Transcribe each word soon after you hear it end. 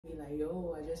Be like,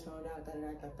 yo, I just found out da.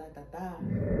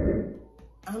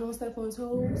 I don't step on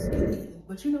toes,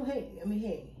 but you know, hey.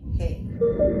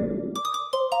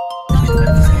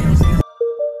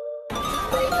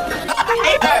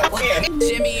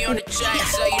 Jimmy on the track,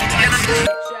 so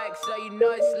you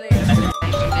know it's lit.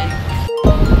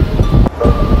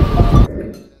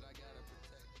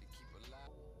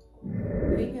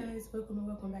 Hey guys,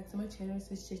 welcome back to my channel.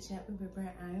 This is Chit Chat with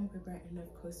Brat. I am Brat, and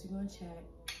of course we're gonna chat.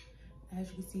 As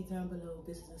you can see down below,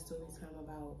 this is a story time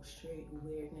about straight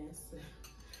weirdness.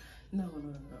 No,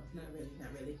 not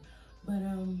really. But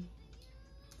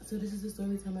so this is a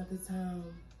story time at the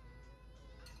time.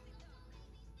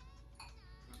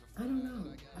 I don't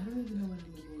know. I don't even know what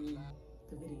I'm gonna name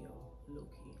the video, low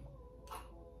key.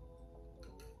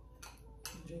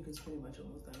 The drink is pretty much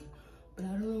almost done. But I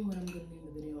don't know what I'm gonna name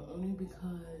the video, only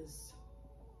because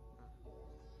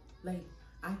like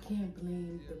I can't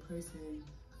blame the person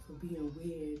for being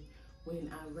weird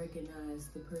when I recognize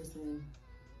the person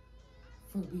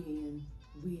for being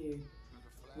weird.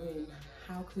 When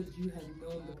how could you have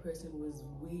known the person was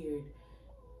weird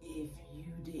if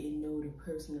you didn't know the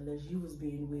person unless you was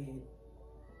being weird,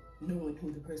 knowing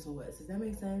who the person was? Does that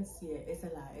make sense? Yeah, it's a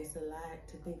lot. It's a lot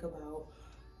to think about,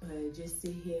 but just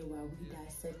sit here while we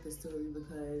dissect the story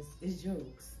because it's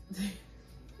jokes.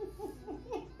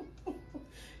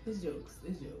 It's jokes.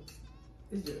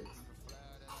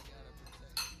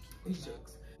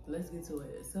 Let's get to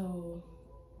it. So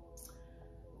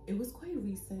it was quite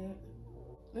recent.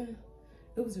 It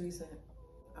was recent.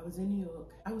 I was in New York.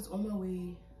 I was on my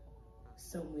way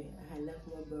somewhere. I had left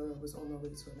one borough, was on my way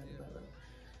to another borough.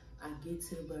 I get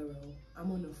to the borough.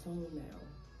 I'm on the phone now.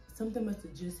 Something must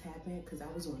have just happened because I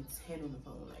was on 10 on the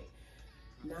phone, like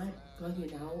not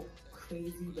bugging out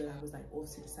crazy, but I was like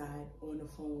off to the side on the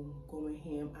phone, going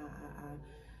ham,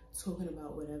 talking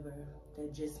about whatever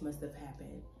that just must have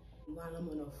happened. While I'm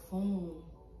on the phone,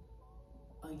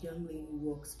 a young lady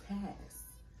walks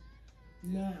past.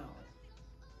 Now,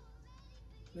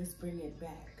 let's bring it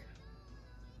back.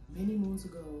 Many moons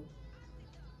ago,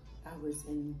 I was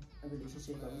in a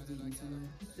relationship. I was dating someone.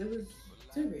 It was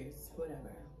serious,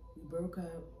 whatever. We broke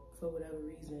up for whatever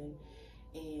reason,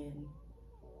 and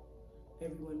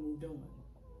everyone moved on.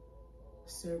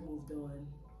 Sir moved on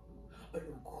a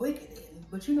little quicker then,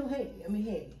 but you know, hey,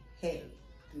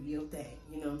 do your thing,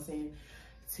 you know what I'm saying?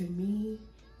 To me,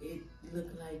 it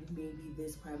looked like maybe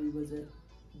this probably wasn't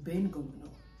been going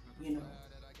on, you know,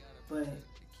 but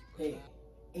hey.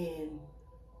 And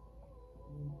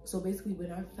so basically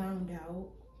when I found out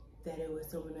that it was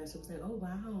someone else, it was like, oh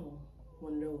wow,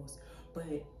 one of those.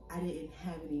 But I didn't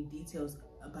have any details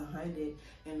behind it,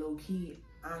 and low key,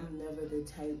 I'm never the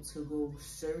type to go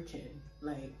searching.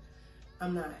 Like,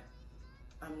 I'm not,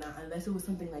 unless it was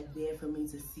something like there for me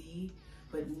to see,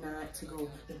 but not to go,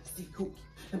 let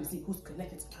me see who's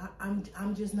connected.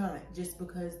 I'm just not, just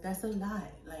because that's a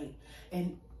lot. Like,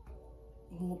 and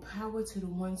more power to the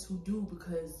ones who do,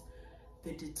 because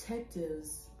the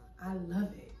detectives, I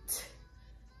love it.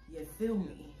 You feel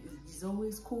me? It's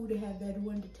always cool to have that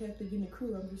one detective in the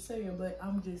crew. I'm just saying, but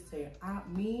I'm just saying,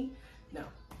 no,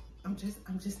 I'm just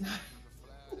not.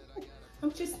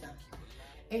 I'm just not.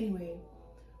 Anyway,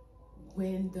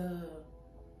 when the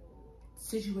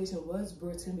situation was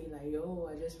brought to me, like, yo,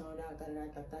 I just found out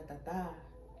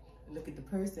look at the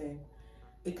person,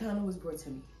 it kind of was brought to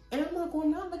me. And I'm not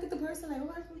going to not look at the person like,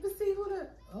 oh, I can see who the,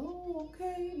 oh,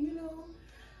 okay, you know.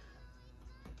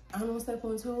 I don't step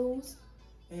on toes,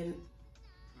 and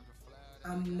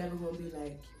I'm never going to be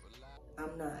like,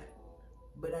 I'm not.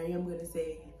 But I am going to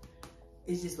say,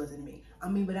 it just wasn't me. I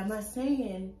mean, but I'm not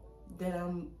saying that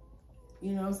I'm,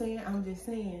 you know what I'm saying? I'm just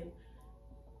saying,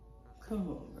 come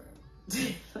on, bro.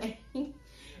 Like,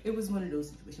 it was one of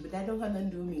those situations, but that don't have nothing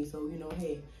to do with me. So, you know,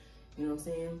 hey, you know what I'm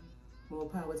saying? More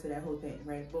power to that whole thing,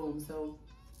 right? Boom. So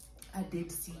I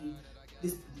did see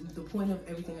this. The point of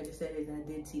everything I just said is I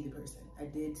did see the person. I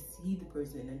did see the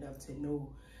person enough to know,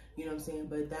 you know what I'm saying?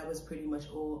 But that was pretty much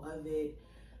all of it.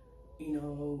 You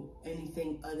know,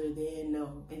 anything other than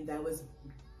no. And that was,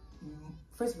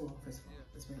 first of all, let's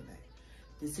bring it back.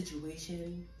 The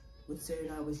situation with Sir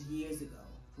and I was years ago,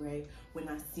 right? When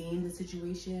I seen the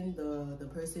situation, the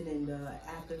person and the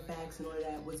after facts and all of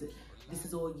that, this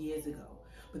is all years ago.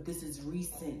 But this is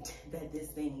recent that this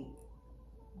thing,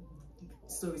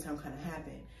 story time kind of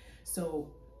happened. So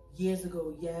years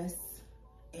ago, yes.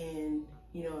 And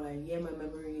you know, like, yeah, my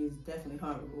memory is definitely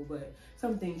horrible, but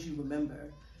some things you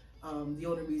remember. The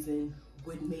only reason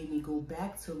what made me go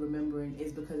back to remembering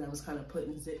is because I was kind of put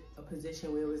in a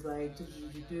position where it was like,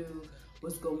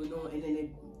 what's going on? And then it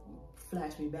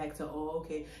flash me back to, oh,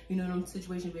 okay, you know, them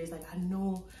situations where it's like, I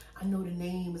know the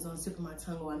name is on the tip of my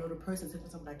tongue, or I know the person's tip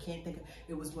of something, I can't think of.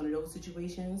 It was one of those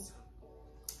situations,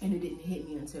 and it didn't hit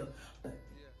me until, but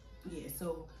yeah.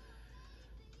 So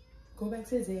go back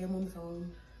to the day, I'm on the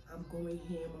phone, I'm going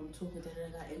ham, I'm talking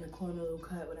in the corner, little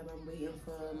cut, whatever. I'm waiting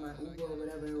for my Uber or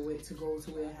whatever to go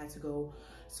to where I had to go.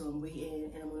 So I'm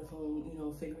waiting, and I'm on the phone, you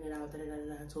know, figuring it out,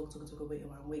 talk, waiting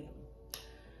while I'm waiting.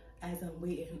 As I'm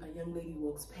waiting, a young lady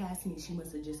walks past me. She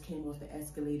must have just came off the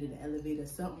escalator, the elevator,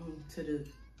 something to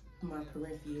my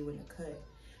peripheral in the cut.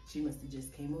 She must have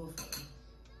just came off of.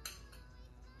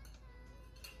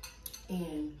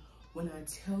 And when I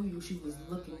tell you, she was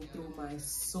looking through my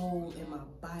soul and my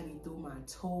body, through my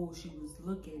toes, she was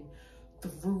looking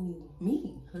through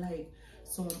me. Like,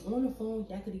 so I'm on the phone,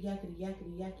 yakety, yakety,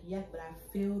 yakety, yakety, yak, but I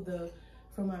feel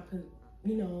from my,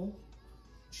 you know,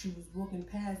 she was walking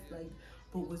past, like,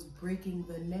 but was breaking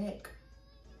the neck,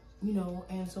 you know.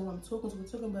 And so I'm talking,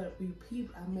 but we peep,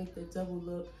 I make the double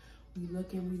look, we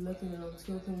looking, and I'm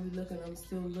talking, we looking, I'm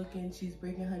still looking, she's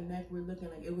breaking her neck, we're looking,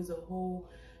 like, it was a whole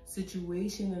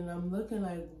situation, and I'm looking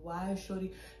like, why is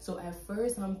shorty? So at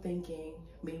first I'm thinking,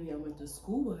 maybe I went to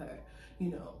school with her,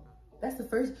 you know. That's the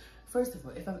first of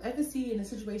all, if I'm ever see in a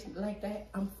situation like that,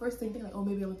 I'm first thinking like, oh,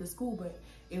 maybe I went to school. But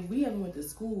if we ever went to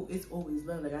school, it's always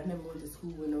love. Like, I never went to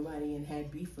school with nobody and had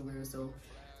beef for real. So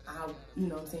I, you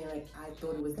know what I'm saying, like, I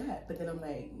thought it was that. But then I'm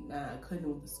like, nah, I couldn't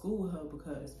go to school with her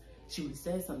because she would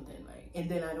say something, like, and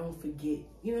then I don't forget,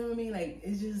 you know what I mean? Like,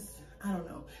 it's just, I don't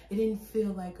know. It didn't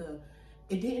feel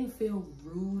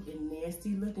rude and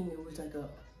nasty looking. It was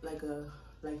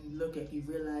like you look at, you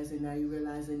realize it, now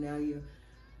you're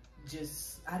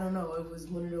just, I don't know, it was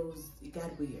one of those, it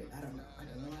got weird. I don't know.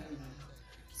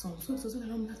 So I'm talking,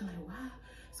 I'm looking like, wow.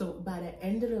 So by the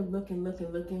end of the looking,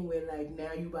 where like,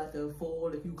 now you about to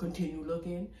fall if you continue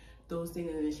looking, those things,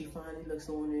 and then she finally looks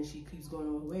on and she keeps going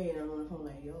on her way, and I'm on the phone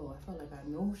like, yo, I felt like I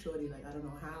know shorty, like, I don't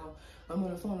know how. I'm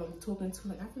on the phone, I'm talking to,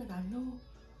 like, I feel like I know.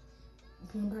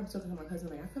 I'm probably talking to my cousin,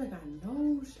 like, I feel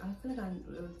like I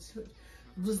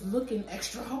was looking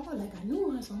extra hard, like I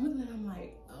knew her. So I'm looking at her, I'm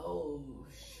like, oh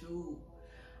shoot,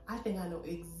 I think I know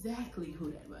exactly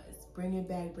who that was. Bring it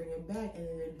back, and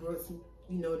then it brought some,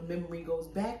 you know, the memory goes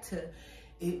back to,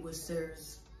 it was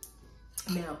Sir's.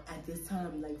 Now at this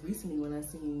time, like recently when I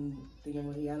seen the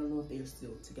young lady, I don't know if they're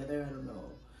still together, I don't know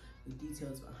the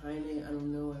details behind it, I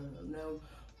don't know,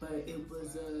 but it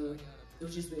was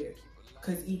just weird.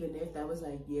 Cause even if that was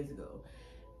like years ago,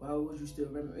 why would you still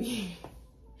remember me?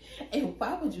 And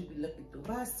why would you be looking through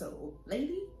my soul,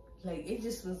 lady? Like, it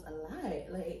just was a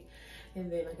lot. Like,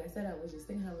 and then, like I said, I was just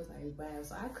thinking, I was like, wow.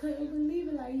 So I couldn't believe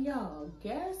it. Like, y'all,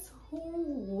 guess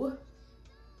who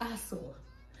I saw?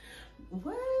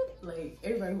 What? Like,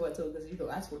 everybody who I told, because, you know,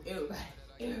 I told everybody,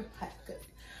 because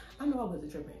I know I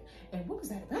wasn't tripping. And what was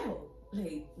that about?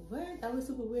 Like, what? That was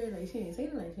super weird. Like, she didn't say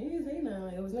nothing.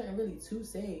 Like, it was nothing really to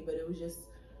say, but it was just,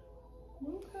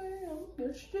 okay,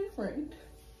 it's different.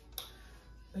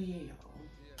 But yeah, y'all.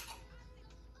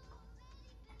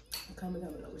 Comment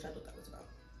down below what y'all thought that was about.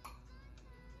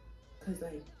 Cause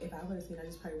like, if I would have seen, I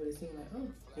just probably would have seen like, oh,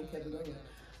 and kept it going.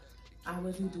 I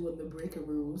wasn't doing the breaker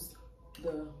rules,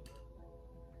 because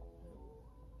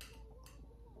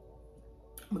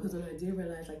when I did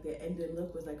realize like the ending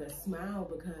look was like a smile,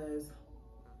 because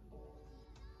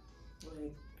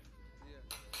like,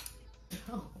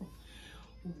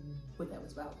 what that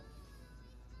was about.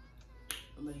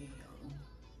 But yeah,